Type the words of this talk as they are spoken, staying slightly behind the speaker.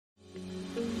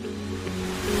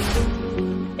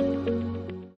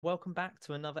welcome back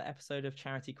to another episode of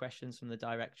Charity Questions from the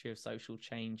Directory of Social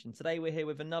Change. And today we're here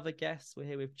with another guest. We're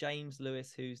here with James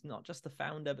Lewis, who's not just the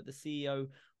founder, but the CEO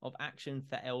of Action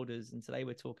for Elders. And today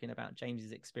we're talking about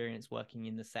James's experience working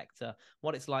in the sector,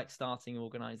 what it's like starting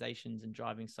organizations and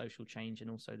driving social change, and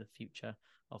also the future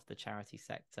of the charity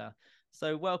sector.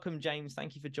 So welcome, James.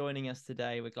 Thank you for joining us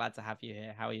today. We're glad to have you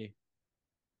here. How are you?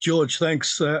 George,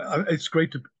 thanks. It's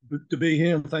great to be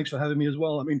here, and thanks for having me as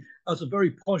well. I mean, that's a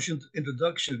very posh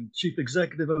introduction, chief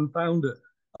executive and founder.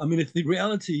 I mean, if the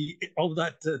reality of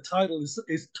that title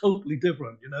is totally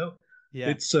different, you know,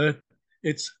 Yeah.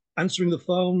 it's answering the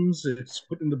phones, it's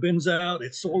putting the bins out,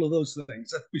 it's all of those things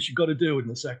that which you got to do in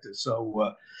the sector.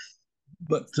 So,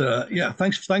 yeah,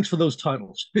 thanks for those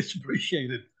titles. It's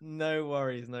appreciated. No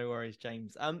worries,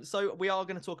 James. So we are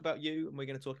going to talk about you, and we're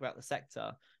going to talk about the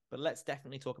sector. But let's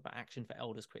definitely talk about Action for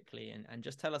Elders quickly, and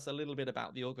just tell us a little bit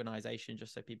about the organization,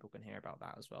 just so people can hear about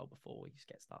that as well before we just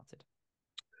get started.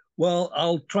 Well,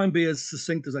 I'll try and be as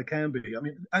succinct as I can be. I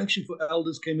mean, Action for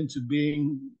Elders came into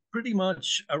being pretty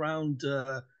much around,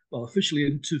 officially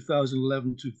in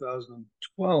 2011,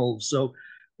 2012. So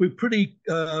we're pretty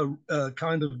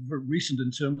kind of recent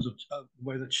in terms of the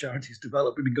way that charities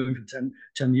develop. We've been going for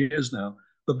 10 years now.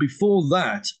 But before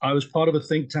that, I was part of a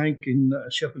think tank in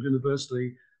Sheffield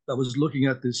University that was looking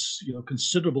at this,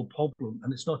 considerable problem.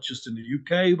 And it's not just in the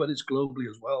UK, but it's globally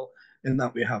as well, in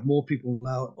that we have more people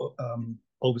now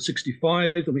over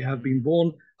 65 than we have been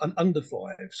born and under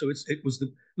 5. So it was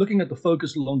looking at the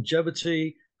focus on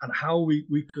longevity and how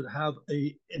we could have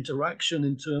a interaction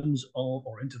in terms of,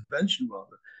 or intervention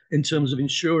rather, in terms of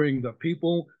ensuring that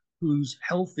people whose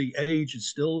healthy age is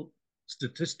still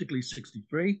statistically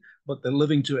 63, but they're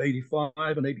living to 85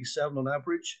 and 87 on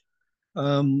average,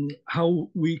 how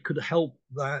we could help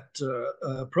that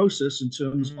process in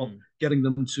terms of getting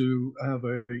them to have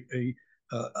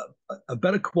a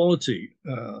better quality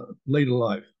later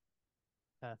life.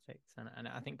 Perfect. And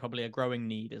I think probably a growing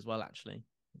need as well, actually,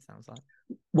 it sounds like.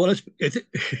 Well,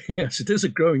 yes, it is a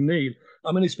growing need.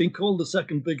 I mean, it's been called the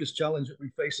second biggest challenge that we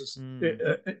face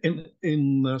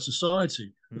in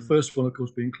society. The first one, of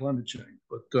course, being climate change.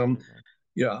 But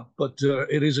yeah, but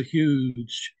it is a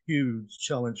huge, huge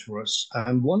challenge for us,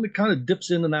 and one that kind of dips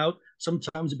in and out.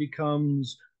 Sometimes it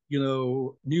becomes,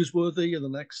 newsworthy, and the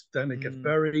next then it gets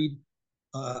buried,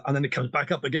 and then it comes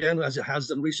back up again, as it has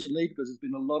done recently, because there's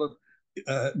been a lot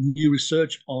of new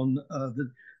research on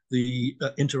the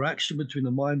interaction between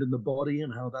the mind and the body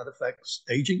and how that affects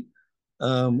aging,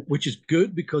 which is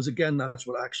good because, again, that's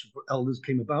what Action for Elders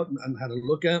came about and had a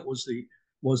look at was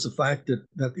the fact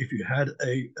that if you had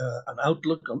an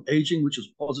outlook on aging which was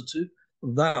positive,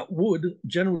 that would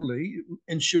generally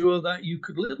ensure that you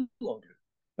could live longer.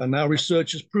 And now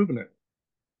research has proven it.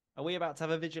 Are we about to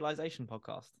have a visualization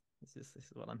podcast? This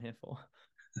is what I'm here for.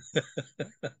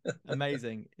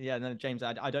 Amazing. Yeah, no, James,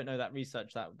 I don't know that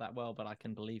research that well, but I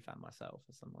can believe that myself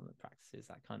as someone that practices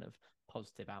that kind of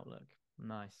positive outlook.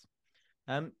 Nice.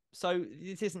 So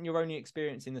this isn't your only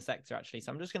experience in the sector, actually.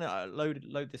 So I'm just going to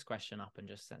load this question up and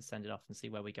just send it off and see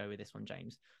where we go with this one,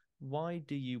 James. Why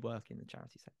do you work in the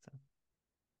charity sector?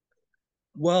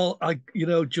 Well,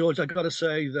 George, I got to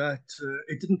say that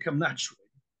it didn't come naturally,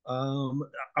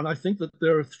 and I think that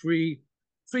there are three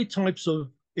types of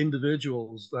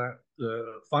individuals that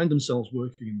find themselves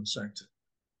working in the sector.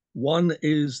 One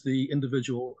is the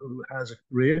individual who has a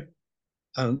career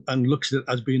and looks at it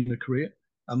as being a career,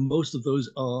 and most of those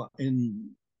are in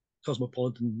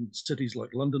cosmopolitan cities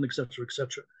like London, etc.,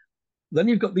 etc. Then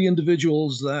you've got the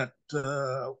individuals that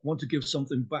want to give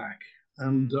something back,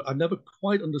 and I never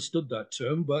quite understood that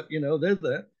term, but they're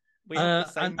there. We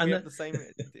have the same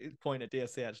point at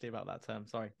DSC actually about that term.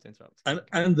 Sorry to interrupt.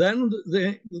 And then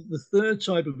the third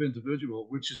type of individual,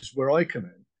 which is where I come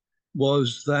in,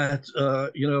 was that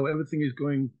everything is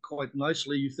going quite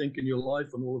nicely, you think, in your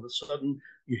life, and all of a sudden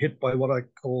you're hit by what I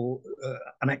call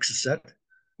an exocet,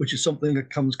 which is something that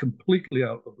comes completely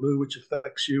out of the blue, which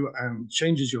affects you and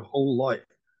changes your whole life.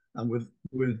 And with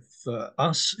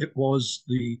us, it was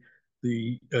the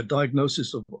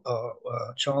diagnosis of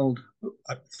a child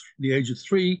at the age of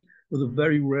 3 with a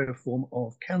very rare form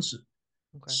of cancer.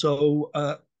 Okay. So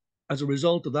as a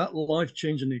result of that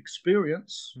life-changing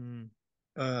experience,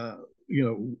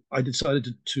 I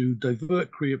decided to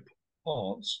divert career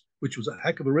paths, which was a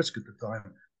heck of a risk at the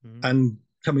time, and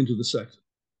come into the sector.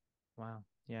 Wow.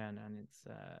 Yeah, and it's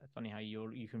funny how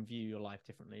you can view your life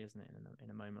differently, isn't it, in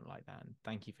a moment like that? And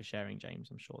thank you for sharing, James.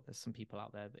 I'm sure there's some people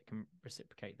out there that can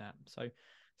reciprocate that. So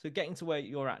getting to where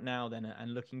you're at now then,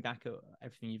 and looking back at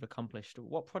everything you've accomplished,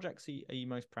 what projects are you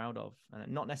most proud of?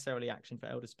 And not necessarily Action for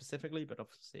Elders specifically, but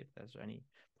obviously if there's any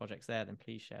projects there, then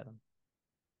please share them.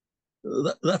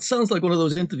 That sounds like one of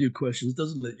those interview questions,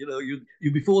 doesn't it?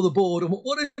 You before the board, and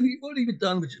what have you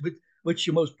done which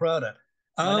you're most proud of?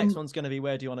 My next one's going to be,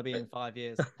 where do you want to be in 5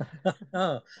 years?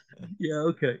 Yeah,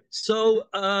 okay. So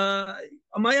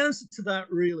my answer to that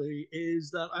really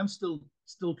is that I'm still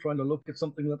trying to look at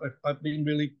something that I've been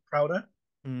really proud of.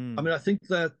 I mean, I think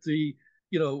that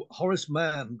Horace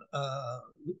Mann,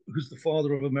 who's the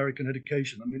father of American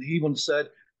education, I mean, he once said,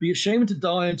 "Be ashamed to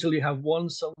die until you have won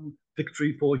some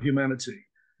victory for humanity."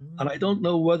 And I don't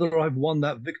know whether I've won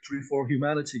that victory for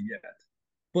humanity yet.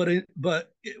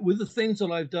 With the things that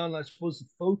I've done, I suppose the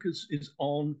focus is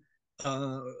on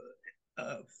uh,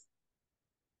 uh,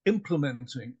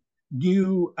 implementing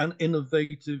new and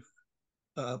innovative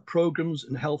programs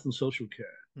in health and social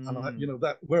care. And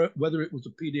whether it was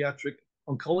a pediatric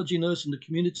oncology nurse in the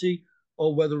community,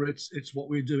 or whether it's what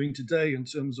we're doing today in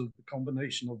terms of the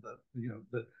combination of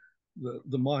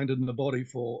the mind and the body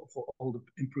for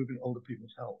improving older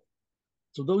people's health.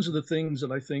 So those are the things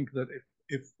that I think that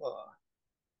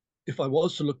if I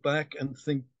was to look back and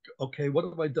think, okay, what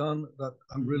have I done that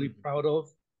I'm really proud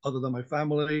of, other than my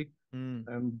family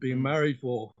and being married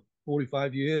for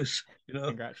 45 years,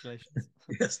 Congratulations.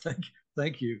 Yes,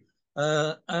 thank you.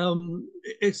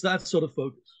 It's that sort of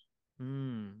focus.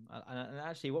 And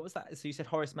actually, what was that? So you said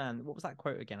Horace Mann. What was that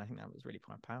quote again? I think that was really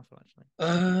quite powerful, actually.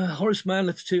 Horace Mann,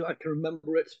 let's see, I can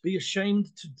remember it. Be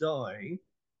ashamed to die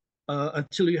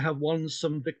until you have won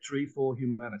some victory for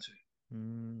humanity.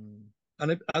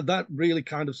 And that really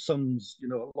kind of sums,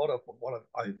 a lot of what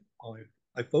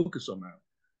I focus on now.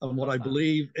 And what I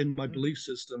believe in my belief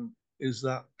system is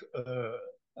that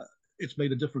it's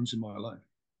made a difference in my life.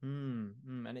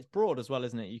 And it's broad as well,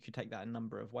 isn't it? You could take that a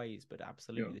number of ways, but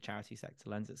absolutely the charity sector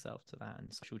lends itself to that,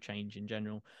 and social change in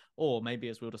general. Or maybe,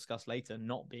 as we'll discuss later,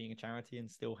 not being a charity and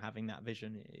still having that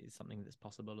vision is something that's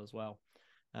possible as well.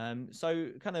 So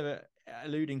kind of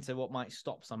alluding to what might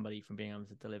stop somebody from being able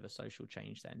to deliver social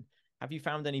change then, have you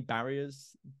found any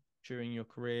barriers during your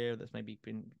career that's maybe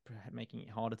been making it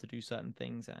harder to do certain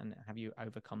things, and have you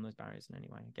overcome those barriers in any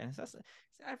way? Again, it's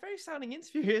a very sounding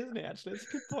interview, isn't it? Actually, it's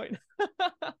a good point.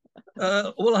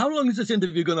 Well, how long is this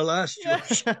interview going to last,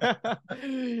 Josh? I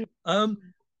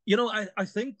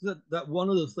think that one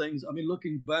of the things, I mean,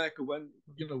 looking back when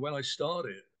I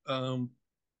started, and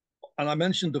I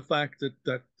mentioned the fact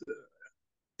that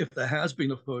if there has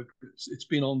been a focus, it's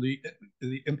been on the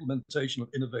implementation of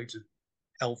innovative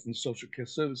health and social care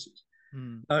services.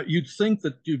 You'd think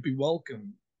that you'd be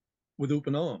welcome with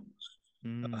open arms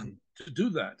to do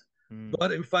that.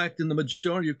 But in fact, in the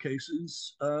majority of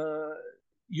cases,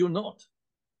 you're not.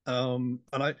 And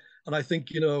I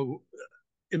think,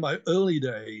 in my early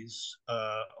days,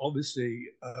 obviously,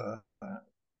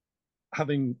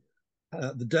 having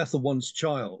the death of one's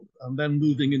child and then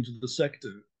moving into the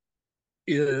sector,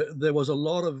 there was a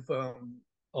lot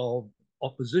of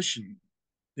opposition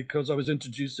because I was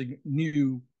introducing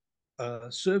new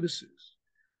services.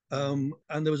 And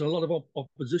there was a lot of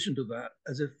opposition to that,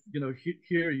 as if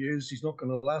here he is, he's not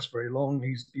going to last very long.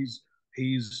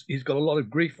 He's got a lot of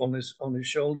grief on his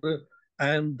shoulder,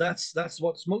 and that's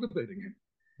what's motivating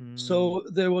him. So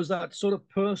there was that sort of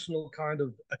personal kind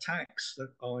of attacks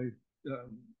that I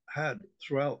had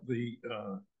throughout the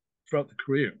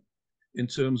career, in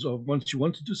terms of, once you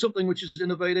want to do something which is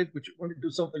innovative, which you want to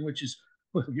do something which is,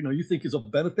 you think is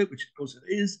of benefit, which of course it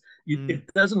is,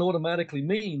 it doesn't automatically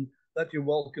mean that you're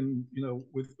welcome,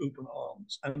 with open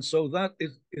arms. And so that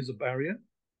is a barrier.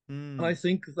 And I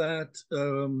think that,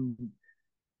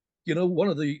 one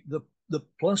of the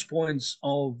plus points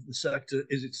of the sector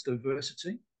is its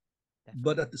diversity. Definitely.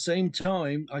 But at the same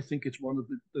time, I think it's one of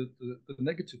the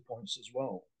negative points as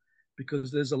well,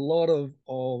 because there's a lot of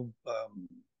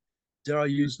dare I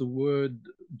use the word,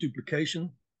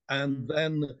 duplication, and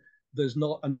then there's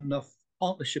not enough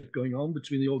partnership going on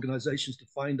between the organizations to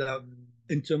find out,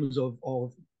 in terms of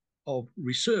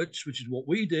research, which is what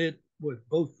we did with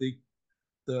both the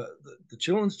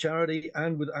children's charity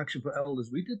and with Action for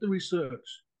Elders. We did the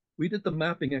research, we did the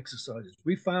mapping exercises,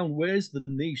 we found where's the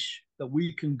niche that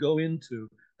we can go into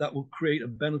that will create a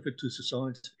benefit to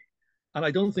society, and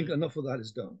I don't think enough of that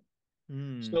is done.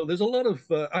 So there's a lot of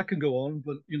I can go on,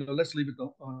 but let's leave it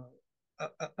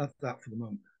at that for the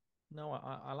moment. No,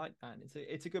 I like that.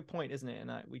 It's a good point, isn't it?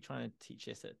 And we try to teach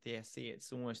this at DSC.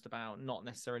 It's almost about not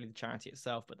necessarily the charity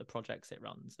itself, but the projects it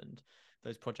runs, and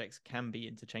those projects can be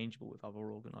interchangeable with other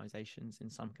organizations in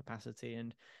some capacity.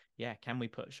 And can we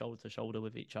put shoulder to shoulder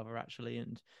with each other, actually?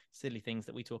 And silly things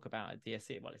that we talk about at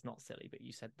DSC, well, it's not silly, but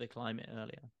you said the climate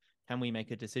earlier. can we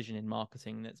make a decision in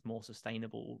marketing that's more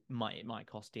sustainable? It might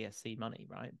cost DSC money,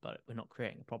 right? But we're not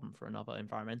creating a problem for another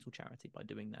environmental charity by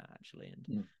doing that, actually.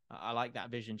 And I like that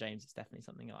vision, James. It's definitely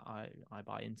something I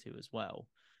buy into as well.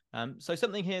 So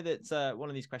something here that's one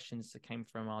of these questions that came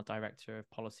from our director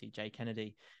of policy, Jay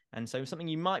Kennedy. And so something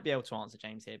you might be able to answer,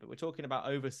 James, here, but we're talking about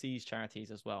overseas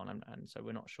charities as well. And so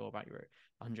we're not sure about your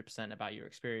 100% about your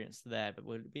experience there, but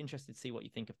we'll be interested to see what you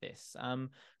think of this.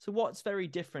 So what's very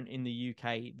different in the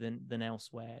UK than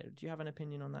elsewhere? Do you have an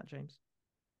opinion on that, James?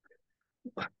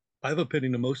 I have an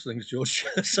opinion on most things, George.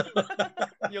 So,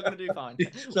 you're going to do fine.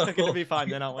 So, we're going to be fine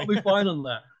then, aren't we? I'll be fine on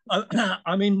that.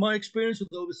 I mean, my experience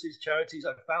with overseas charities,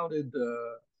 I founded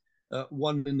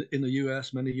one in the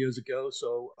US many years ago,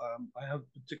 so I have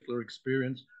particular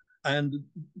experience. And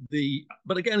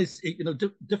but again, it's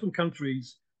different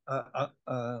countries.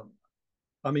 I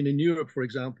mean, in Europe, for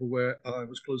example, where I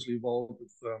was closely involved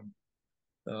with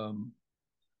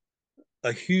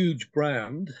a huge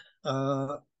brand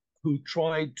who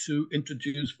tried to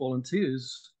introduce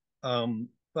volunteers,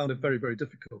 found it very, very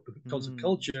difficult because the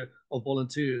culture of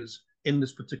volunteers in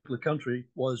this particular country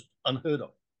was unheard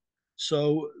of.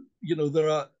 So, there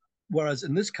are, whereas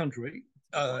in this country,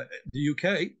 the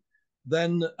UK,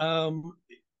 then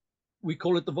we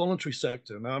call it the voluntary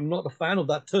sector. Now, I'm not a fan of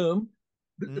that term,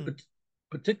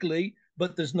 particularly,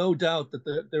 but there's no doubt that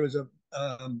there is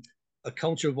a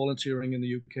culture of volunteering in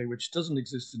the UK which doesn't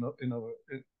exist in other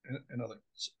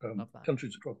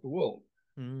countries across the world.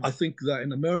 I think that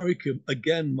in America,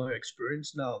 again, my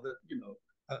experience now that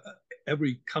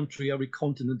every country, every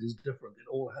continent is different. It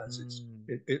all has its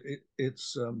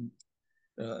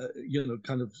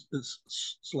kind of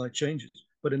slight changes.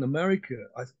 But in America,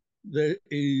 there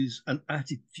is an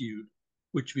attitude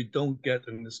which we don't get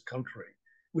in this country,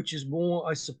 which is more,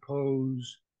 I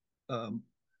suppose,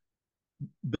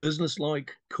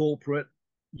 business-like, corporate.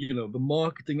 The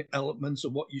marketing elements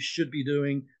of what you should be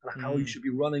doing and how you should be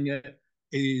running it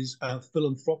is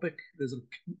philanthropic. There's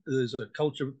a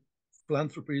culture of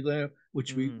philanthropy there,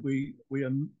 which we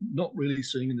are not really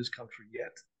seeing in this country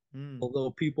yet.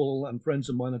 Although people and friends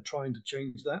of mine are trying to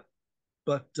change that,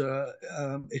 but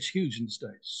it's huge in the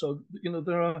States. So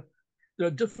there are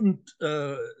different,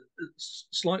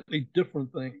 slightly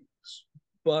different things,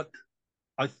 but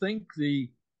I think the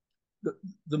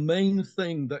main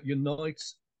thing that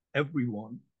unites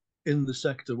everyone in the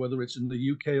sector, whether it's in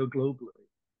the UK or globally,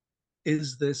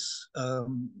 is this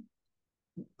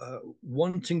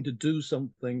wanting to do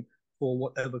something for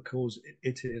whatever cause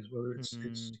it is, whether it's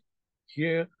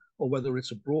here or whether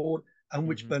it's abroad, and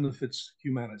which benefits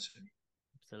humanity.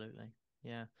 Absolutely,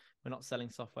 yeah. We're not selling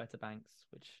software to banks,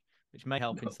 which may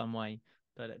help in some way,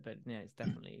 but yeah, it's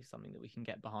definitely something that we can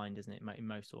get behind, isn't it? In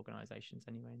most organisations,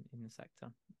 anyway, in the sector.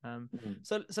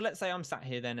 So let's say I'm sat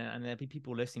here then, and there'll be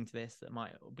people listening to this that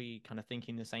might be kind of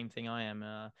thinking the same thing I am.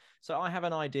 So I have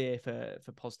an idea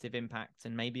for positive impact,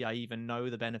 and maybe I even know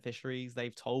the beneficiaries.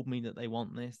 They've told me that they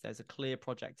want this. There's a clear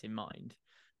project in mind.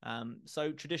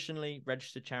 So traditionally,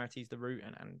 registered charities the route,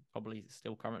 and probably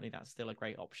still currently that's still a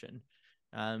great option.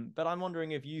 But I'm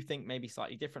wondering if you think maybe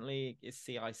slightly differently. Is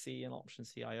CIC an option,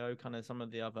 CIO, kind of some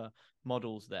of the other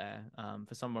models there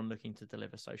for someone looking to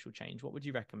deliver social change? What would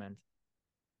you recommend?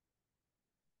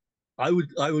 I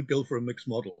would go for a mixed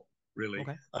model, really.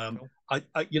 Okay, cool. I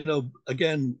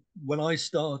again, when I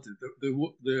started,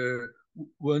 there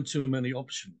weren't too many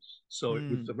options. So it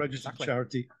was a registered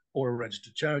charity or a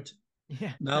registered charity.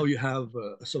 Yeah. Now you have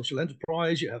a social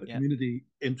enterprise, you have a community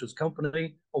interest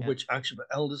company, of which Action for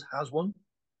Elders has one.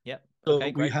 Yep. So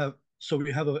okay, we have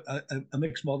a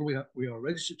mixed model. We are a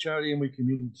registered charity and we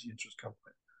community interest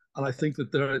company. And I think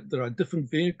that there are different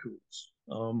vehicles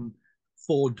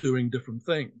for doing different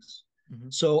things.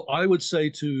 So I would say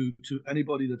to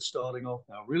anybody that's starting off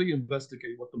now, really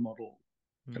investigate what the model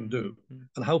can do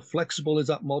and how flexible is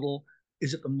that model.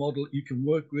 Is it the model you can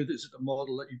work with? Is it the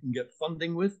model that you can get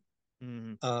funding with?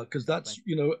 Because that's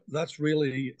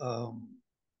really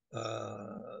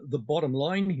the bottom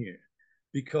line here,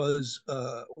 because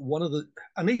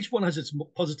and each one has its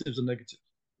positives and negatives,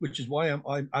 which is why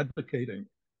I'm advocating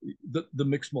the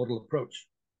mixed model approach.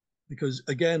 Because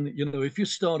again, if you're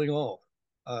starting off,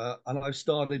 and I've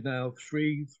started now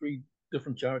three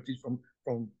different charities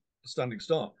from a standing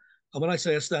start, and when I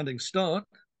say a standing start,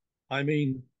 I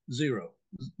mean zero,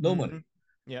 no money.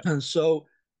 Yeah. And so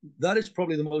that is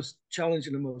probably the most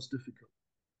challenging and most difficult.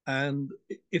 And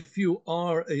if you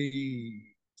are a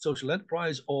social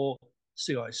enterprise or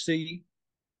CIC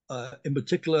in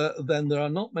particular, then there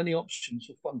are not many options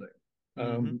for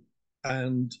funding.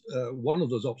 And one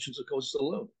of those options, of course, is a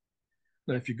loan.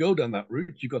 Now, if you go down that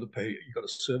route, you've got to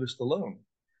service the loan.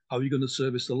 how are you going to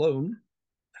service the loan?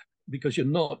 Because you're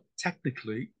not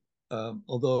technically,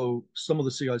 although some of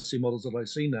the CIC models that I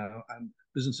see now and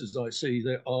businesses I see,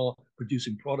 they are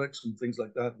producing products and things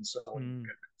like that and selling,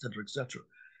 et cetera, et cetera.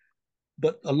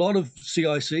 But a lot of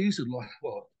CICs,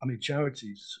 well, I mean,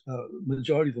 charities,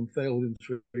 majority of them fail within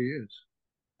 3 years.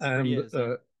 And 3 years,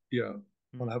 yeah,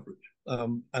 on average.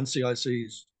 And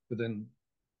CICs within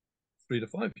 3 to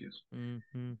 5 years.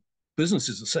 Business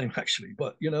is the same, actually.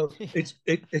 But, you know, it's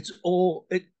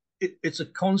a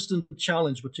constant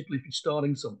challenge, particularly if you're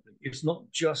starting something. It's not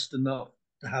just enough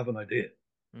to have an idea.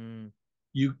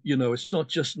 You know, it's not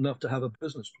just enough to have a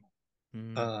business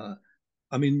plan.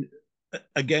 I mean,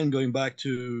 again, going back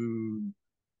to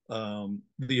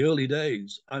the early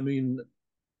days, I mean,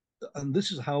 and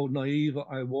this is how naive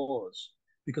I was,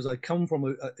 because I come from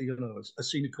a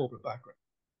senior corporate background.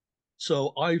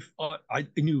 So I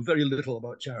knew very little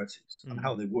about charities and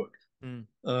how they worked.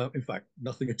 In fact,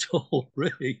 nothing at all,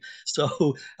 really.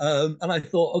 So, and I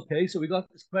thought, okay, so we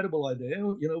got this credible idea.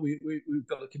 You know, we've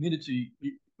got a community,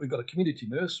 we've got a community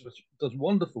nurse which does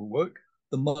wonderful work.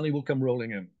 The money will come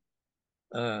rolling in.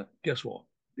 Guess what?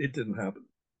 It didn't happen.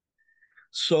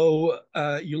 So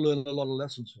you learn a lot of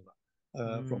lessons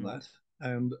from that.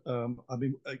 And I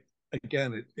mean,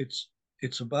 again,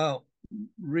 it's about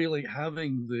really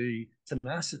having the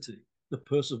tenacity, the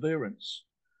perseverance,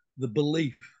 the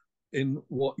belief in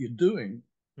what you're doing,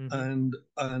 and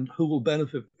who will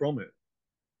benefit from it.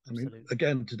 I mean,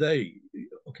 again, today,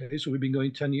 okay, so we've been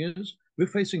going 10 years. We're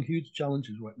facing huge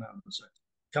challenges right now in the sector,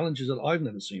 challenges that I've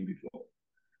never seen before.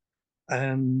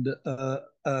 And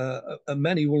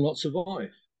many will not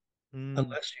survive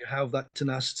unless you have that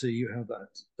tenacity, you have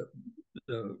that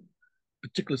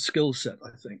particular skill set,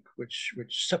 I think, which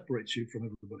separates you from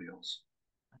everybody else.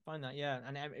 I find that, yeah.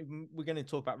 And we're going to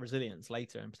talk about resilience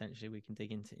later, and potentially we can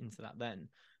dig into that then.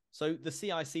 So the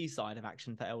CIC side of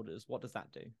Action for Elders, what does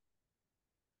that do?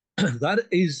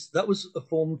 That was a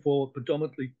form for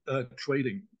predominantly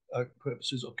trading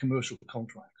purposes of commercial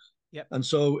contracts. Yep. And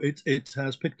so it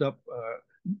has picked up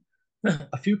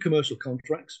a few commercial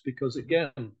contracts because,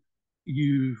 again,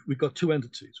 we've got two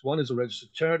entities. One is a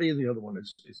registered charity, and the other one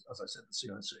is as I said, the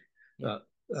CIC,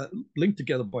 linked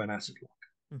together by an asset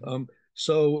lock.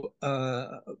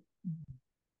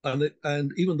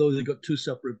 And even though they've got two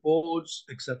separate boards,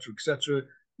 et cetera,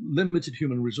 limited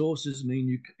human resources mean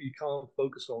you can't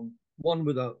focus on one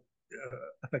without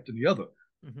affecting the other.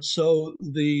 So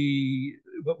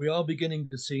what we are beginning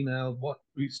to see now, what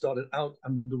we started out,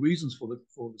 and the reasons for the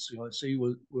CIC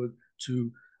were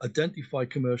to identify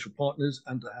commercial partners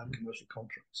and to have commercial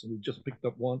contracts. So we've just picked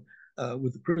up one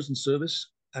with the prison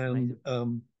service, and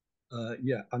and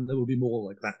there will be more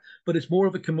like that. But it's more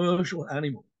of a commercial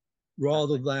animal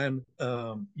rather than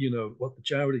what the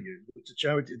charity is. It's a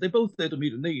charity. They're both there to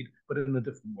meet a need, but in a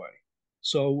different way.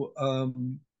 So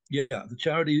the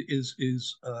charity is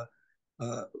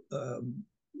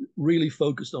really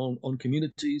focused on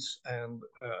communities and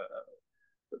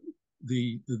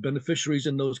the beneficiaries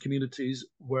in those communities,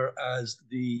 whereas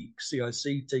the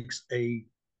CIC takes a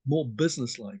more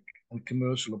business-like and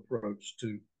commercial approach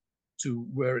to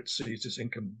where it sees its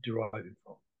income deriving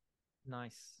from.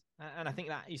 Nice. And I think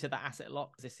that you said that asset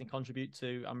lock, does this contribute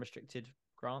to unrestricted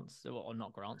grants, or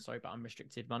not grants, sorry, but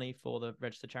unrestricted money for the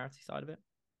registered charity side of it?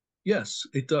 Yes,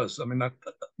 it does. I mean, that,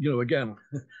 again,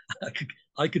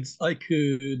 I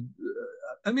could.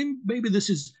 I mean, maybe this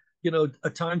is, a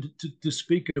time to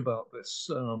speak about this.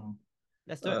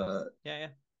 Let's do it. Yeah.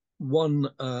 One,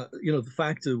 the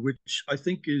factor which I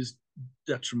think is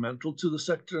detrimental to the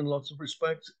sector in lots of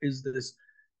respects is this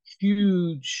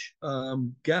huge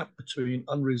gap between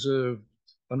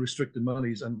unrestricted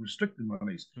monies and restricted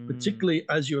monies, particularly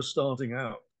as you're starting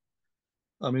out.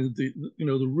 I mean, the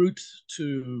route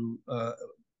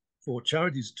for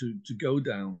charities to go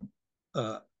down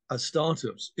as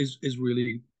startups is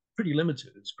really pretty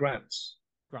limited. It's grants.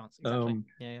 Exactly.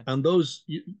 And those,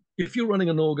 if you're running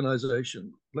an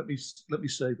organization, let me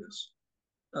say this.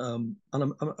 And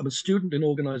I'm a student in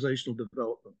organizational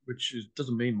development, which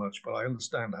doesn't mean much, but I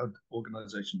understand how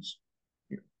organizations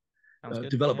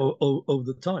develop over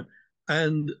the time.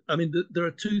 And I mean, there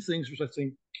are two things which I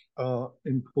think are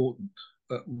important.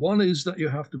 One is that you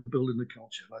have to build in the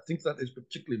culture. And I think that is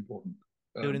particularly important.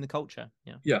 Building the culture,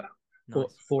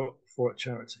 nice. for a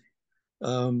charity.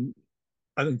 And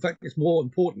in fact, it's more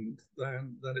important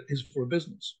than it is for a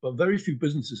business. But very few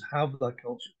businesses have that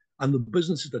culture. And the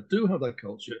businesses that do have that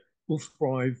culture will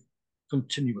thrive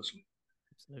continuously.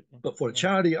 Absolutely. But for a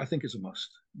charity, I think it's a must.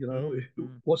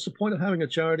 What's the point of having a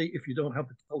charity if you don't have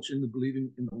the culture and the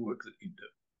believing in the work that you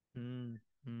do?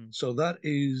 So that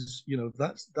is,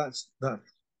 that's that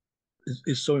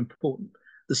is so important.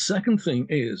 The second thing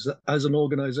is that as an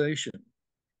organization,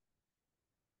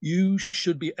 you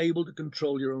should be able to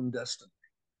control your own destiny.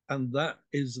 And that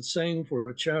is the same for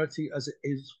a charity as it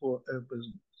is for a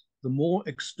business. The more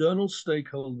external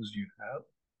stakeholders you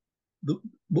have,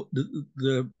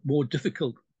 the more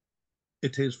difficult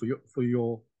it is for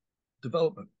your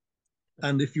development.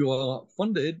 And if you are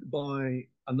funded by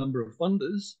a number of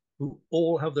funders who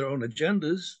all have their own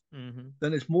agendas,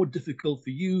 then it's more difficult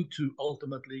for you to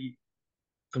ultimately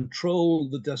control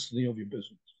the destiny of your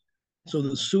business. So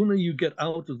the sooner you get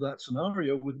out of that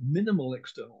scenario with minimal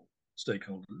external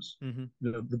stakeholders,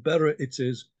 the better it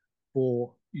is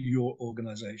for your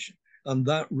organization. And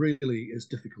that really is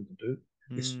difficult to do.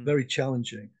 It's very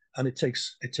challenging, and it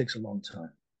takes a long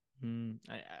time.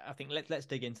 I think let's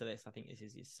dig into this. I think this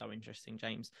is so interesting,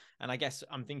 James. And I guess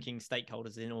I'm thinking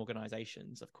stakeholders in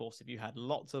organizations. Of course, if you had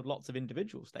lots of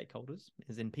individual stakeholders,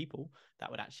 as in people, that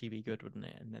would actually be good, wouldn't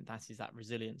it? And then that is that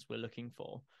resilience we're looking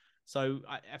for. So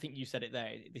I think you said it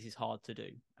there. This is hard to do.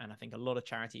 And I think a lot of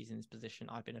charities in this position,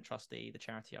 I've been a trustee, the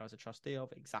charity I was a trustee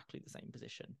of, exactly the same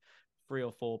position. 3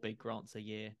 or 4 big grants a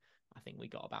year. I think we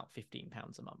got about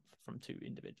 £15 a month from 2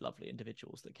 lovely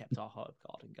individuals that kept our herb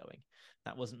garden going.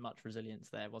 That wasn't much resilience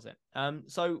there, was it?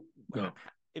 So no.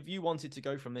 If you wanted to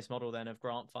go from this model then of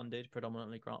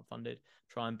predominantly grant funded,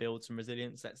 try and build some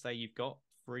resilience, let's say you've got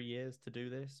 3 years to do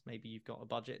this, maybe you've got a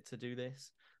budget to do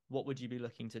this, what would you be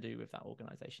looking to do with that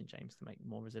organization, James, to make it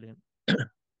more resilient?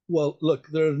 Well, look,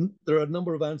 there are a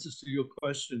number of answers to your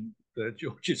question there,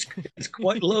 George. It's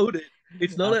quite loaded.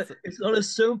 It's not a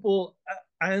simple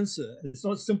answer. It's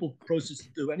not a simple process to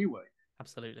do anyway.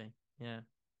 Absolutely.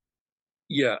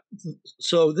 Yeah.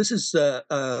 So this is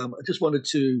I just wanted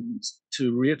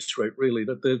to reiterate really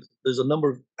that there's a number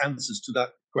of answers to that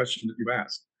question that you've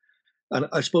asked. And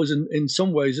I suppose in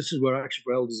some ways this is where Action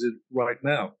for Elders is right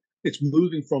now. It's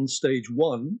moving from stage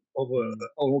 1 of an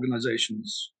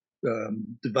organization's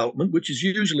development, which is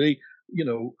usually,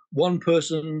 1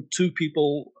 person, 2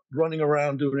 people running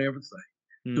around doing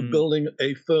everything, to building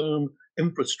a firm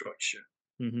infrastructure.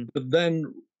 But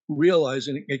then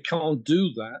realizing it can't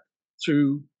do that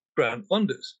through grant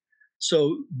funders.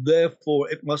 So therefore,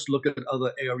 it must look at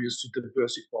other areas to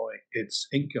diversify its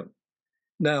income.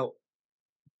 Now,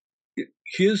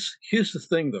 here's the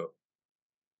thing, though.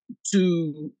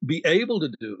 To be able to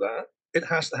do that, it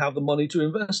has to have the money to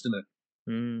invest in it.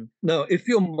 Now, if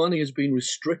your money has been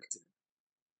restricted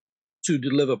to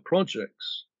deliver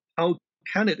projects, how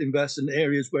can it invest in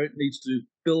areas where it needs to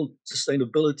build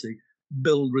sustainability,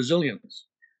 build resilience?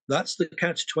 That's the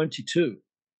catch-22.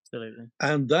 Absolutely.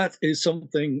 And that is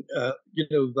something,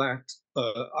 that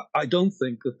I don't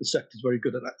think that the sector is very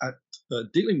good at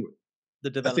dealing with. The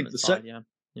development side,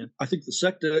 yeah. I think the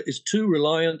sector is too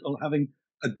reliant on having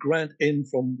a grant in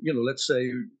from, let's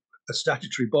say a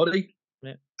statutory body,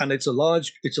 and it's a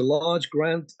large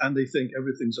grant, and they think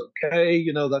everything's okay,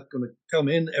 that's going to come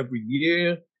in every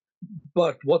year.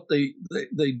 But what they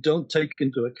don't take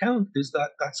into account is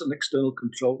that that's an external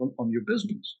control on your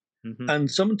business. And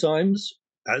sometimes,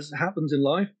 as happens in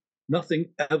life, nothing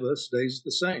ever stays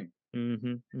the same.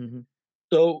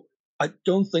 So I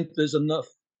don't think there's enough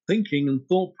thinking and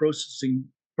thought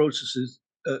processes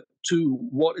to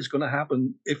what is going to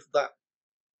happen if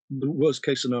the worst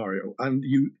case scenario, and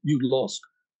you lost,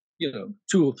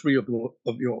 2 or 3 of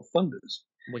your funders.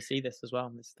 We see this as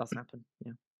well. This does happen.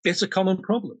 Yeah, it's a common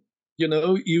problem.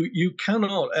 You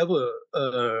cannot ever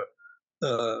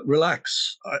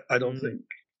relax. I don't think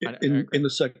in the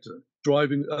sector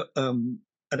driving an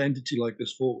entity like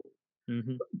this forward.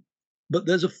 But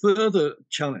there's a further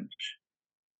challenge,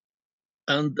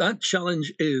 and that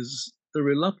challenge is the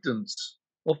reluctance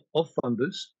of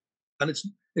funders. And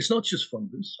it's not just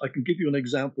funders. I can give you an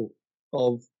example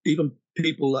of even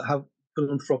people that have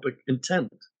philanthropic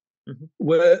intent,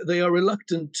 where they are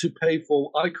reluctant to pay for,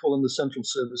 I call them the central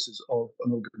services of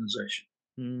an organization.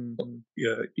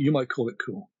 Yeah, you might call it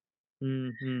cool.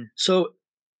 So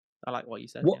I like what you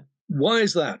said. Why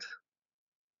is that?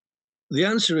 The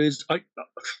answer is,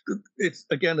 it's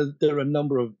again, there are a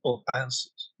number of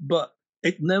answers, but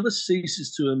it never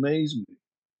ceases to amaze me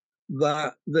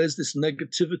that there's this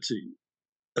negativity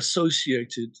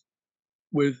associated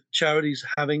with charities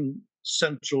having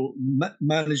central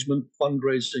management,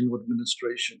 fundraising, or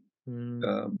administration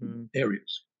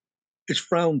areas. It's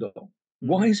frowned on.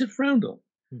 Why is it frowned on?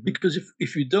 Because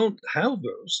if you don't have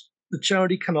those, the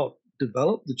charity cannot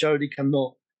develop, the charity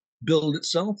cannot build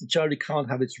itself, the charity can't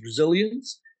have its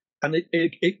resilience, and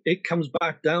it comes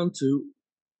back down to,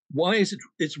 why is it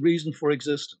its reason for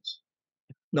existence?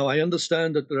 Now, I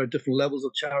understand that there are different levels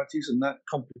of charities, and that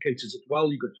complicates it as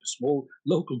well. You've got your small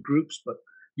local groups, but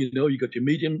you got your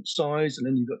medium size, and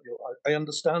then you got your. I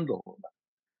understand all of that,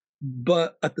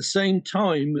 but at the same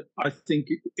time, I think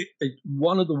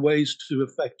one of the ways to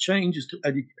affect change is to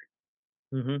educate,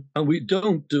 and we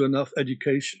don't do enough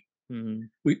education.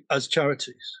 We, as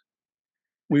charities,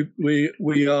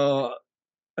 we are,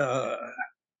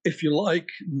 if you like,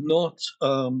 not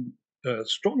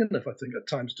strong enough, I think, at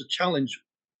times to challenge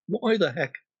why the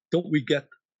heck don't we get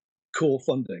core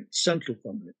funding, central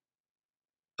funding?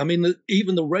 I mean,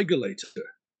 even the regulator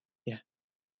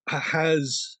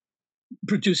has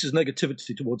produces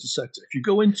negativity towards the sector. If you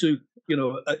go into, you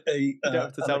don't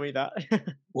have to tell me that.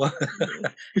 Well,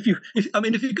 if you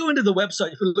go into the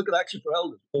website, if you look at Action for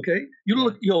Elders, okay,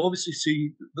 you'll obviously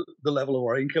see the level of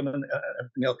our income and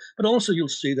everything else, but also you'll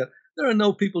see that there are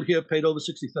no people here paid over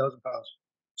 £60,000.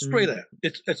 Straight there,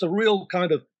 it's a real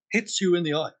kind of hits you in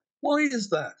the eye. Why is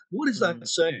that? What is that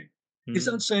saying? Is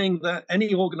that saying that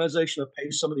any organisation that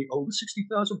pays somebody over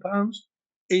 £60,000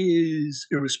 is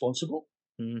irresponsible?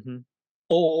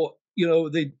 Or,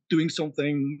 they're doing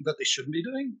something that they shouldn't be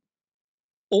doing?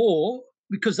 Or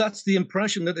because that's the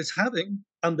impression that it's having,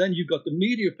 and then you've got the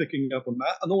media picking up on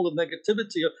that, and all the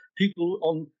negativity of people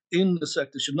in the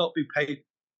sector should not be paid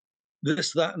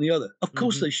this, that, and the other. Of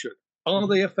course they should. Are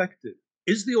they effective?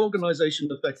 Is the organisation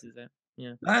effective?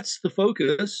 That's the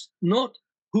focus, not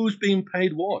who's being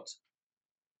paid what.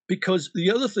 Because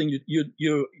the other thing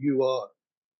you are.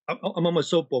 I'm on my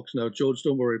soapbox now, George.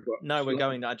 Don't worry about it. No, we're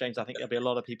going there, James. I think there'll be a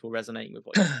lot of people resonating with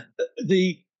what you're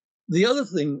saying. The other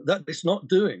thing that it's not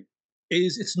doing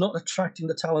is it's not attracting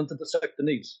the talent that the sector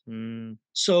needs.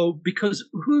 So, because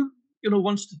who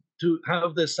wants to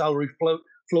have their salary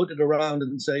floated around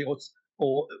and say,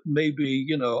 or maybe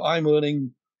I'm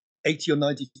earning £80,000 or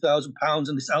 £90,000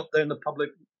 and it's out there in the public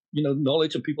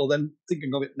knowledge, and people then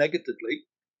thinking of it negatively.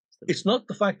 It's not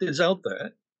the fact that it's out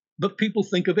there, but people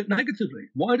think of it negatively.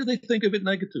 Why do they think of it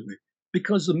negatively?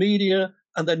 Because the media,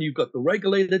 and then you've got the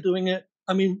regulator doing it.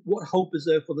 I mean, what hope is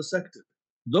there for the sector?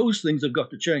 Those things have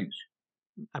got to change.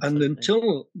 Absolutely. And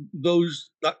until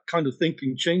that kind of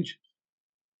thinking changes,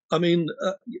 I mean,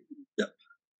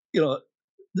 a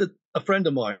friend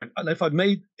of mine, and if I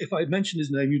mentioned his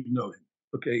name, you'd know him.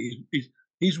 Okay,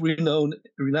 he's renowned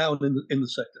in the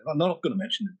sector. I'm not going to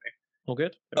mention his name. All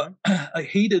good.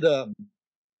 He did.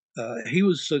 He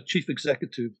was chief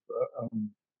executive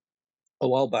a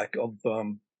while back of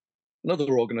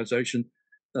another organization.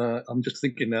 I'm just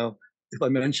thinking now, if I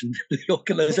mentioned the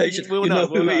organization, we'll know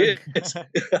who he is.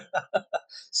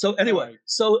 So anyway,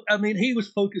 I mean, he was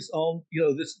focused on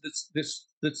this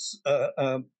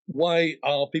why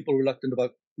are people reluctant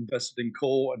about investing in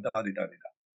core and da-di-da-di-da.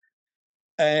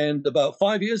 And about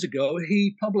 5 years ago,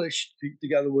 he published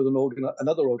together with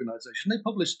another organization. They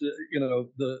published a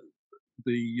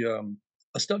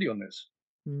study on this,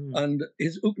 and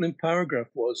his opening paragraph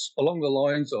was along the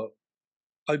lines of,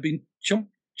 I've been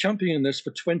championing this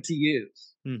for 20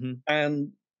 years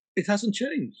and it hasn't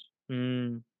changed.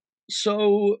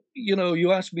 So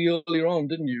you asked me earlier on,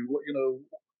 didn't you,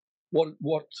 what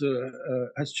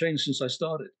has changed since I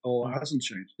started, or hasn't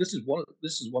changed? This is one of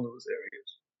those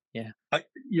areas.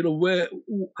 Where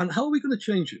and how are we going to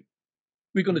change it?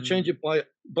 We're going to change it by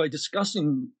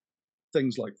discussing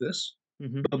things like this.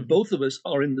 But both of us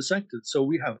are in the sector, so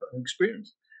we have an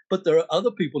experience. But there are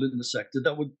other people in the sector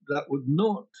that would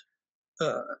not,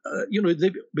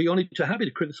 they'd be only too happy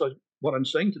to criticize what I'm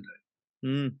saying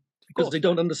today, because they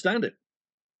don't understand it.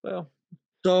 Well,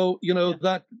 so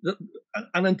that,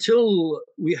 and until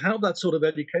we have that sort of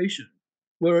education,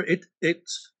 where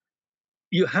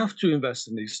you have to invest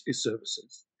in these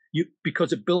services,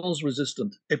 because it builds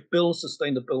resistance, it builds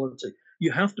sustainability.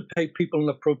 You have to pay people an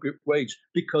appropriate wage,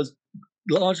 because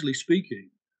largely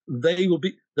speaking, they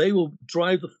will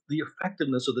drive the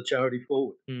effectiveness of the charity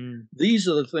forward. These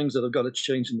are the things that have got to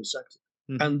change in the sector,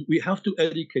 and we have to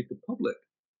educate the public.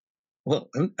 Well,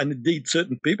 and indeed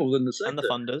certain people within the sector,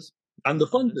 and the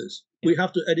funders. We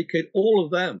have to educate all of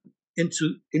them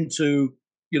into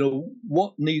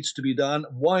what needs to be done,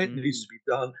 why it needs to be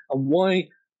done, and why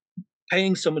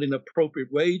paying somebody an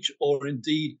appropriate wage, or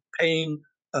indeed paying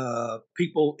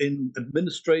people in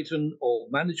administration or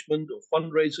management or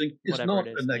fundraising is not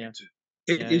a negative.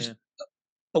 It is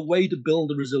a way to build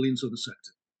the resilience of the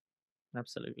sector.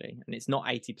 Absolutely. And it's not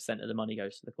 80% of the money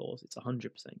goes to the cause, it's 100%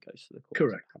 goes to the cause.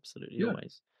 Correct. Absolutely,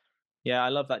 always. Yeah, I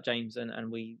love that, James.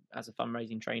 And we, as a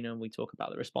fundraising trainer, we talk about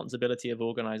the responsibility of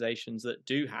organizations that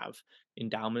do have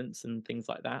endowments and things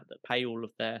like that pay all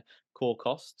of their core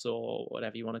costs or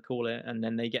whatever you want to call it. And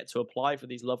then they get to apply for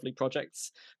these lovely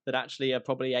projects that actually are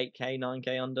probably 8K,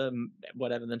 9K under,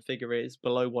 whatever the figure is,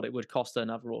 below what it would cost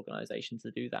another organization to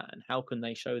do that. And how can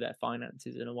they show their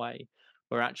finances in a way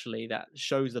where actually that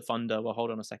shows the funder, well,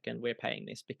 hold on a second, we're paying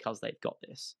this because they've got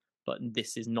this, but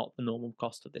this is not the normal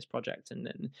cost of this project. And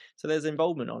then so there's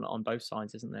involvement on both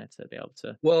sides, isn't there, to be able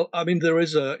to. Well, I mean, there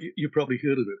is you probably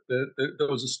heard of it. There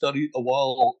was a study a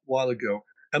while ago,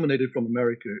 emanated from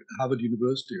America, Harvard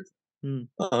University, Hmm.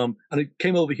 and it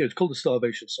came over here. It's called the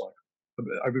starvation cycle.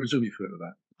 I presume you've heard of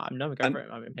that. No, go And for it.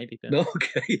 I mean, maybe the no,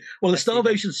 okay. Well, the best you think.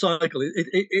 starvation cycle,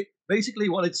 it basically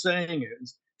what it's saying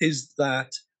is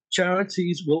that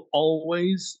charities will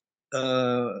always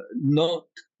not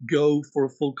go for a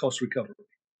full cost recovery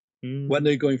when Mm,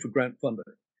 they're going for grant funding.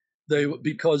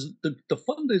 Because the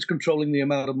funder is controlling the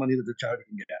amount of money that the charity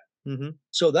can get. mm-hmm,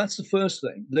 So that's the first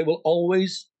thing. They will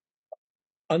always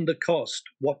undercost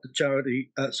what the charity,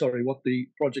 what the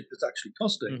project is actually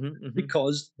costing, mm-hmm, mm-hmm.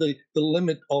 because the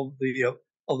limit of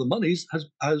the monies has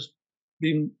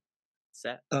been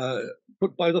Set. uh,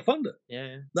 put by the funder. Yeah,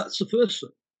 yeah. That's the first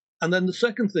thing. And then the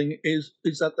second thing is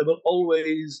that they will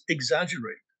always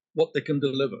exaggerate what they can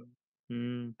deliver.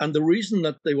 Mm, And the reason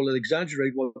that they will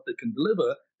exaggerate what they can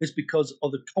deliver is because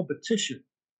of the competition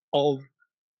of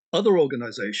other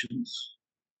organizations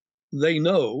they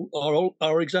know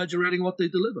are exaggerating what they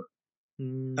deliver.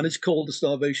 And mm, it's called the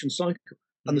starvation cycle.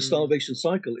 And the mm. starvation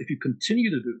cycle, if you continue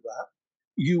to do that,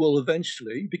 you will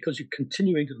eventually, because you're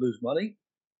continuing to lose money,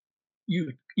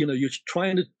 you're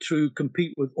trying to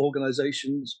compete with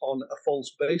organizations on a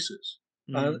false basis,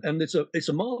 Mm. and it's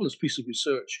a marvelous piece of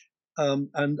research.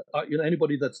 And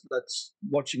anybody that's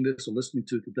watching this or listening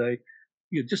to today,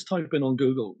 you just type in on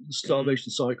Google the Mm.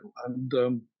 starvation cycle, and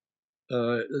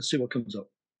let's see what comes up.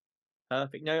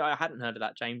 Perfect. No, I hadn't heard of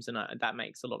that, James, and that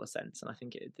makes a lot of sense. And I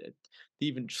think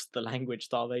even just the language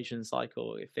starvation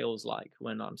cycle, it feels like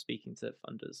when I'm speaking to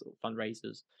funders or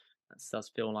fundraisers, that does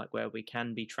feel like where we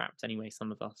can be trapped anyway. Some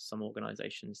of us, some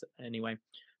organisations, anyway.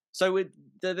 So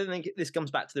then this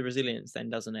comes back to the resilience, then,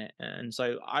 doesn't it? And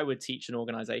so I would teach an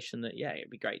organisation that yeah, it'd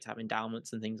be great to have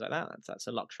endowments and things like that. That's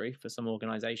a luxury for some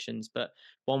organisations, but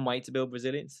one way to build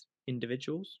resilience,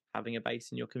 individuals having a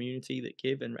base in your community that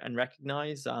give and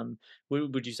recognise.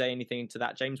 Would you say anything to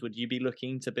that, James? Would you be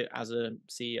looking to be, as a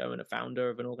CEO and a founder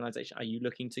of an organisation, are you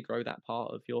looking to grow that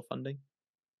part of your funding?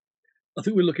 I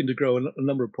think we're looking to grow a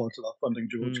number of parts of our funding,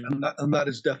 George, Mm, and that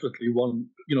is definitely one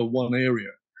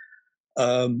area.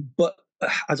 But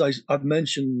as I've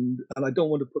mentioned, and I don't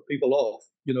want to put people off,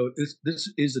 this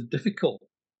is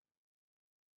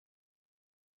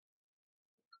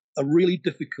a really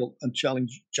difficult and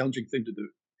challenging thing to do.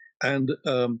 And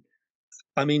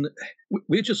I mean,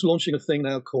 we're just launching a thing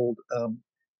now called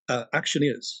Action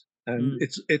Is, and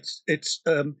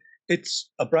mm, it's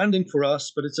a branding for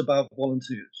us, but it's about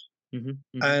volunteers. mm-hmm,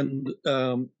 mm-hmm,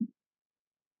 And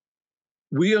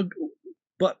we are,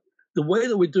 but the way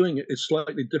that we're doing it is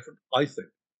slightly different, I think,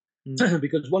 mm,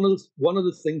 because one of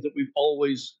the things that we've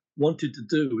always wanted to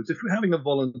do is if we're having a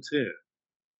volunteer,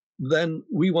 then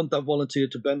we want that volunteer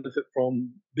to benefit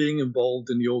from being involved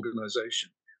in the organization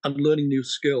and learning new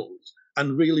skills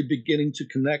and really beginning to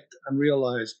connect and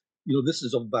realize, this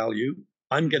is of value.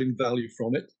 I'm getting value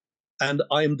from it, and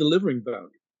I am delivering value.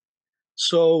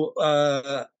 So,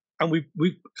 and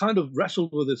we've kind of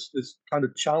wrestled with this kind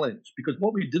of challenge, because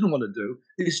what we didn't want to do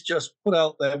is just put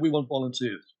out there we want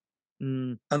volunteers,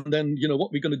 mm. and then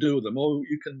what we're going to do with them. Oh,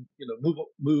 you can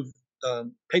move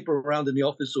paper around in the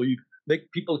office, or you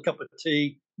make people a cup of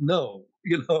tea. No,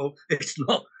 it's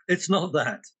not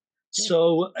that. Yeah.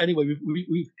 So anyway,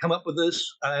 we've come up with this,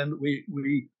 and we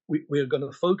are going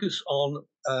to focus on.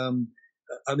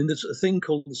 I mean, there's a thing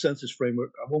called the census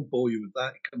framework. I won't bore you with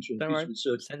that. It comes from a Don't piece of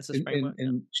worry. research Census in framework.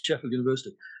 Yeah. Sheffield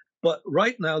University. But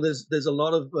right now, there's a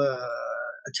lot of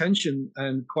attention,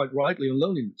 and quite rightly, on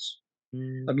loneliness.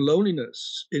 And Mm,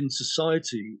 loneliness in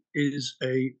society is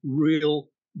a real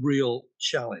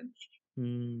challenge.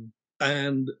 mm,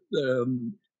 And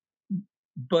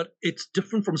but it's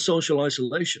different from social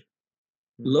isolation.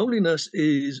 mm, Loneliness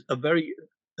is a very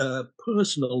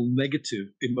personal negative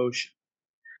emotion,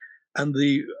 and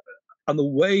the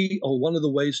way, or one of the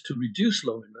ways to reduce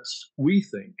loneliness, we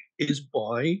think, is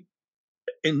by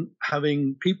in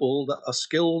having people that are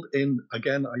skilled in,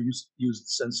 again, I use the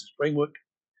census framework,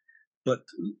 but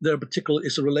their particular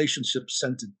is a relationship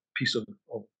centered piece of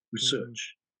mm,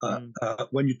 research, mm,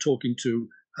 when you're talking to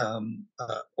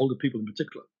older people in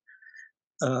particular.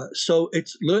 So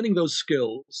it's learning those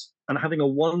skills and having a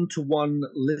one-to-one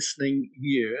listening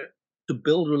ear to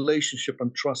build relationship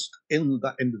and trust in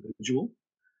that individual.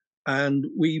 And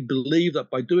we believe that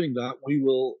by doing that, we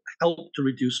will help to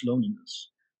reduce loneliness.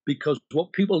 Because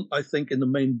what people, I think, in the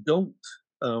main don't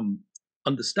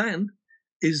understand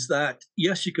is that,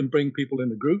 yes, you can bring people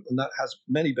in a group, and that has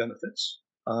many benefits.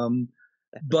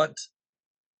 But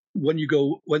when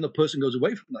the person goes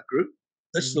away from that group,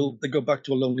 they go back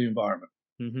to a lonely environment.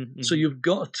 So you've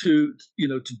got to,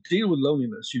 to deal with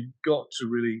loneliness, you've got to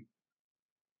really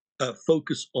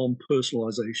focus on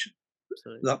personalization.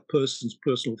 Absolutely. That person's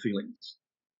personal feelings.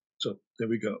 So there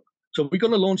we go. So we're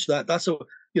going to launch that.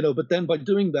 But then by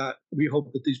doing that, we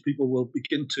hope that these people will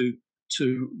begin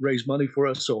to raise money for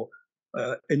us or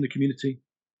in the community.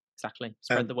 Exactly.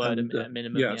 Spread the word at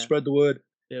minimum. Yeah, spread the word,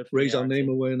 raise our name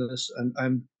awareness.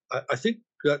 And I think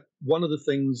that one of the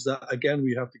things that, again,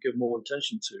 we have to give more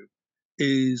attention to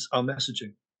is our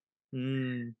messaging.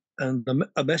 And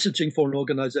a messaging for an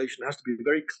organization has to be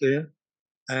very clear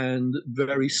and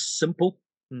very simple,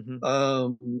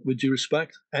 with due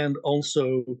respect. And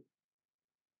also,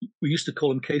 we used to call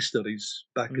them case studies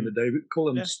back in the day. We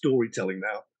call them storytelling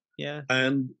now. Yeah.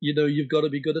 And, you've got to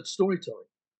be good at storytelling.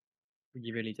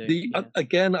 You really do.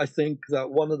 Again, I think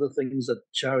that one of the things that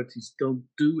charities don't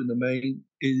do in the main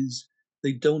is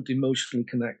they don't emotionally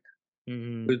connect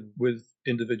with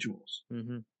individuals.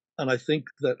 And I think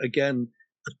that, again,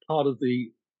 as part of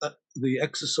the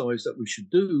exercise that we should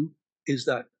do is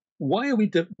that why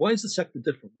is the sector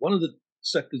different? One of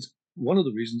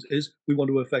the reasons is we want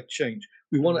to affect change.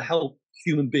 We want to help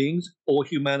human beings or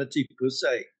humanity per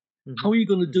se. How are you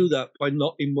going to do that by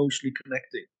not emotionally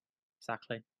connecting?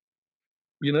 Exactly.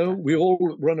 We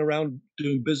all run around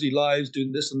doing busy lives,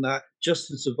 doing this and that just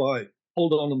to survive.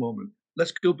 Hold on a moment.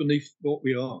 Let's go beneath what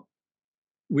we are.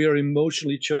 We are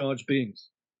emotionally charged beings.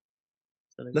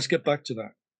 Absolutely. Let's get back to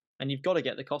that. And you've got to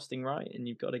get the costing right, and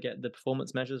you've got to get the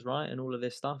performance measures right, and all of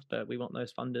this stuff. But we want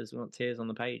those funders, we want tears on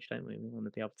the page, don't we? We want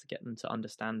to be able to get them to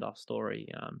understand our story.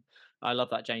 I love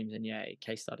that, James. And yeah,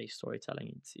 case study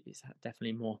storytelling. It's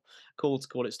definitely more cool to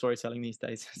call it storytelling these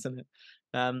days, isn't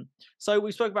it? So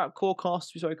we spoke about core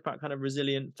costs. We spoke about kind of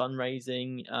resilient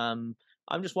fundraising. I'm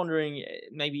just wondering,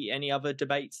 maybe any other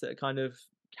debates that kind of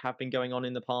have been going on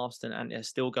in the past and are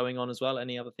still going on as well.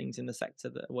 Any other things in the sector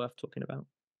that are worth talking about?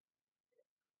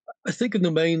 I think in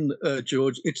the main,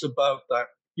 George, it's about that.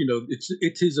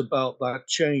 It is about that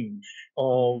change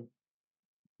of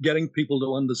getting people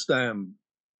to understand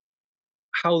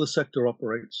how the sector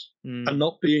operates and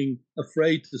not being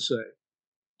afraid to say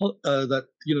that,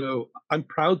 I'm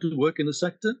proud to work in the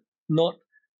sector, not,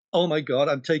 oh my God,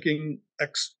 I'm taking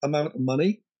X amount of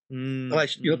money and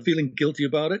feeling guilty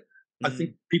about it. I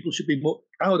think people should be more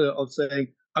prouder of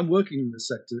saying, I'm working in the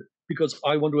sector because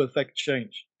I want to affect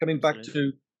change. Coming back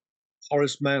to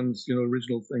Horace Mann's,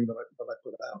 original thing that I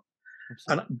put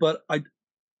out.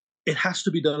 It has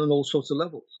to be done on all sorts of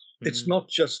levels. It's not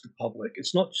just the public.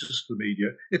 It's not just the media.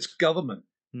 It's government,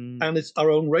 and it's our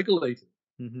own regulator.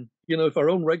 If our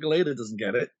own regulator doesn't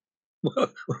get it, what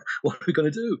are we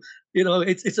going to do?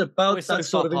 It's about that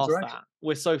sort of interaction.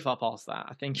 We're so far past that.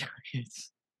 I think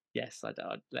it's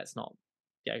let's not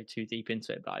go too deep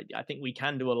into it, but I think we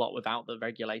can do a lot without the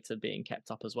regulator being kept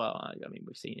up as well. I mean,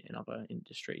 we've seen it in other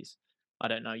industries. I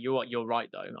don't know. You're right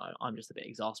though. I'm just a bit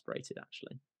exasperated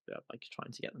actually. Like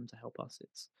trying to get them to help us.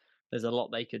 There's a lot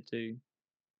they could do,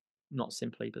 not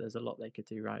simply, but there's a lot they could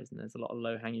do, right? And there's a lot of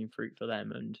low hanging fruit for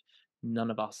them, and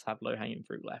none of us have low hanging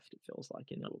fruit left. It feels like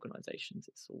in organisations,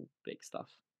 it's all big stuff.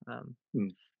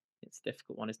 It's a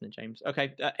difficult one, isn't it, James?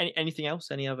 Okay. Anything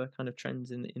else? Any other kind of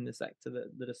trends in the sector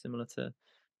that are similar to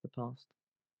the past?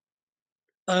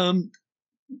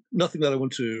 Nothing that I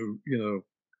want to,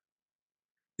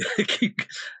 keep.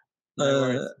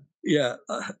 Yeah,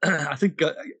 I think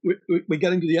we're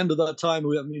getting to the end of that time.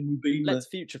 We've been. Let's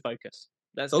future focus.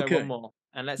 Let's go one more,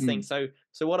 and let's think. So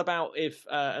what about if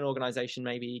an organisation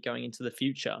maybe going into the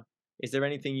future? Is there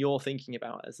anything you're thinking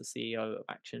about as the CEO of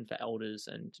Action for Elders,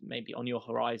 and maybe on your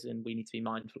horizon we need to be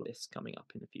mindful of this coming up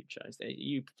in the future? Are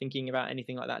you thinking about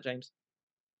anything like that, James?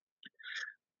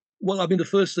 Well, the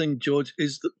first thing, George,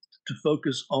 is to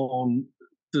focus on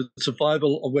the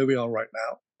survival of where we are right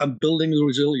now and building the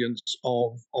resilience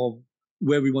of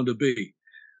where we want to be.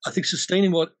 I think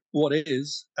sustaining what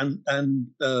is and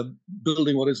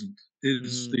building what isn't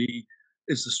is the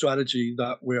strategy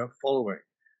that we are following,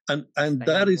 and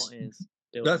that is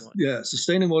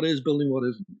sustaining what is, building what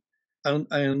isn't,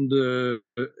 and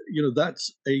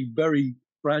that's a very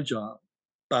fragile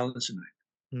balancing act.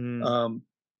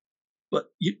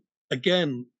 But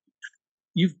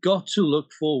you've got to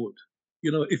look forward.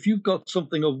 if you've got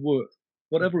something of worth,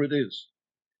 whatever it is,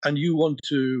 and you want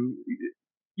to,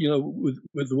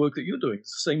 with the work that you're doing,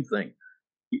 it's the same thing.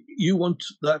 You want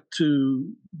that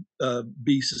to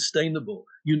be sustainable.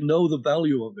 The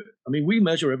value of it. I mean, we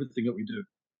measure everything that we do.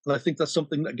 And I think that's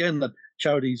something, again, that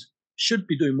charities should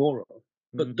be doing more of,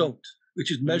 but don't,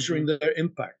 which is measuring their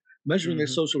impact, measuring their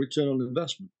social return on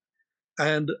investment.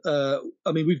 And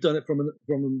I mean, we've done it from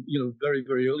very,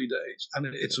 very early days, and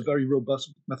it's a very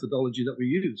robust methodology that we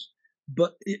use.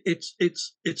 But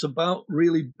it's about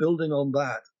really building on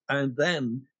that, and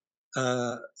then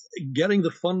getting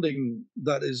the funding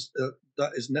that is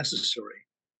necessary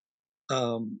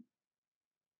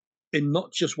in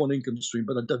not just one income stream,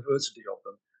 but a diversity of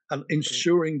them, and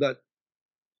ensuring that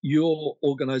your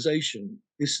organization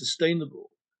is sustainable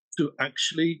to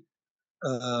actually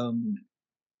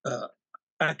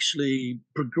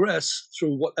progress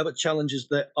through whatever challenges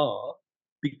there are,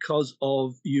 because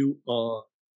of you are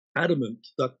adamant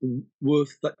that the work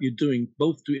that you're doing,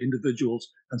 both to individuals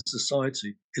and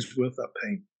society, is worth that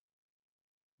pain.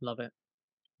 Love it.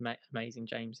 Amazing,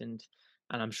 James. And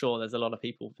I'm sure there's a lot of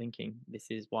people thinking this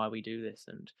is why we do this,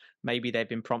 and maybe they've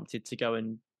been prompted to go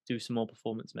and do some more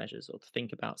performance measures or to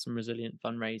think about some resilient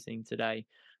fundraising today.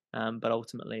 But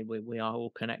ultimately, we are all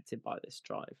connected by this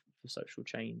drive for social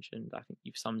change. And I think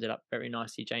you've summed it up very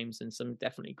nicely, James, and some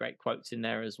definitely great quotes in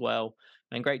there as well.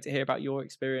 And great to hear about your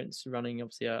experience running,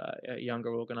 obviously, a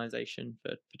younger organization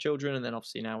for children, and then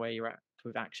obviously now where you're at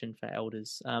with Action for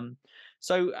Elders.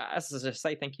 So as I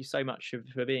say, thank you so much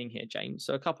for being here, James.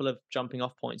 So a couple of jumping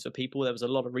off points for people. There was a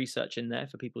lot of research in there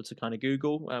for people to kind of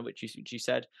Google, which you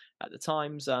said at the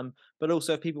times. But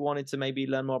also if people wanted to maybe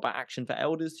learn more about Action for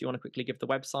Elders, do you want to quickly give the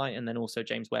website, and then also,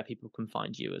 James, where people can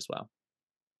find you as well?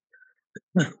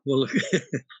 Well,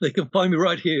 they can find me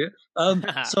right here.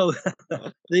 So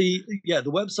the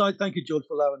website. Thank you, George,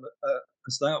 for allowing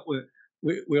us that.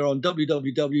 We're on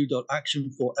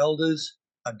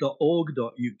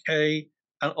www.actionforelders.org.uk,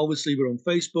 and obviously we're on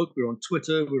Facebook, we're on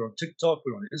Twitter, we're on TikTok,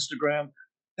 we're on Instagram.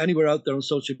 Anywhere out there on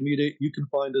social media, you can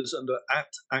find us under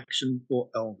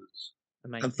 @ActionForElders.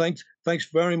 Amazing. And thanks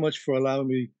very much for allowing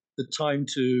me the time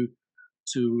to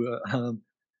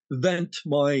vent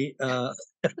my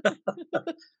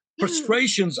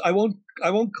frustrations. I won't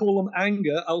call them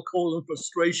anger. I'll call them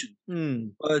frustration.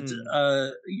 But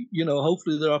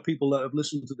hopefully there are people that have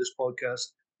listened to this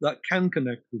podcast that can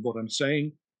connect with what I'm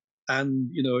saying, and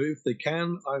if they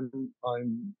can, I'm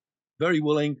very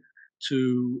willing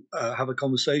to have a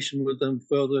conversation with them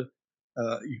further.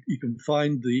 You can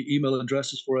find the email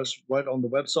addresses for us right on the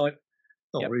website,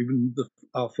 or even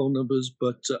our phone numbers.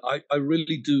 But I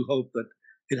really do hope that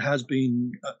it has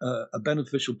been a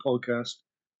beneficial podcast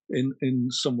in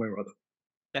some way or other.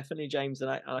 Definitely, James. And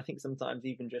I think sometimes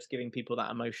even just giving people that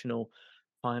emotional,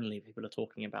 finally people are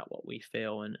talking about what we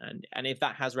feel, and if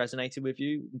that has resonated with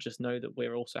you, just know that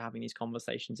we're also having these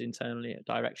conversations internally at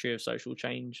Directory of Social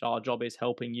Change. Our job is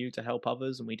helping you to help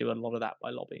others, and we do a lot of that by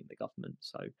lobbying the government.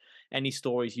 So any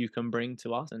stories you can bring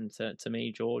to us and to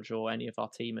me, George, or any of our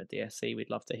team at DSC, we'd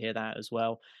love to hear that as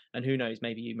well. And who knows,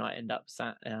 maybe you might end up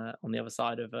sat on the other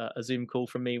side of a Zoom call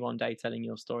from me one day telling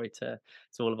your story to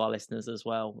all of our listeners as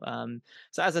well.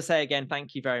 So as I say again,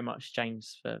 thank you very much,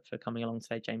 James, for coming along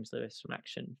today. James Lewis from Action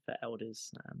for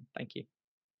Elders. Thank you.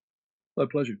 My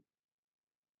pleasure.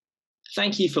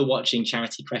 Thank you for watching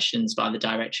Charity Questions by the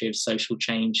Directory of Social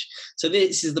Change. So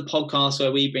this is the podcast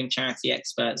where we bring charity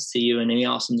experts to you and we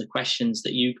ask them the questions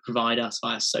that you provide us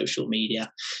via social media.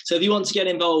 So if you want to get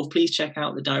involved, please check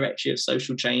out the Directory of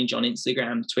Social Change on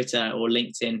Instagram, Twitter, or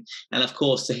LinkedIn. And of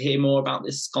course, to hear more about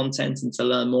this content and to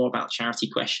learn more about Charity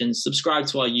Questions, subscribe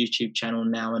to our YouTube channel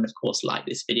now, and of course, like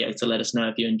this video to let us know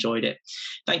if you enjoyed it.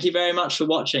 Thank you very much for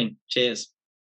watching. Cheers.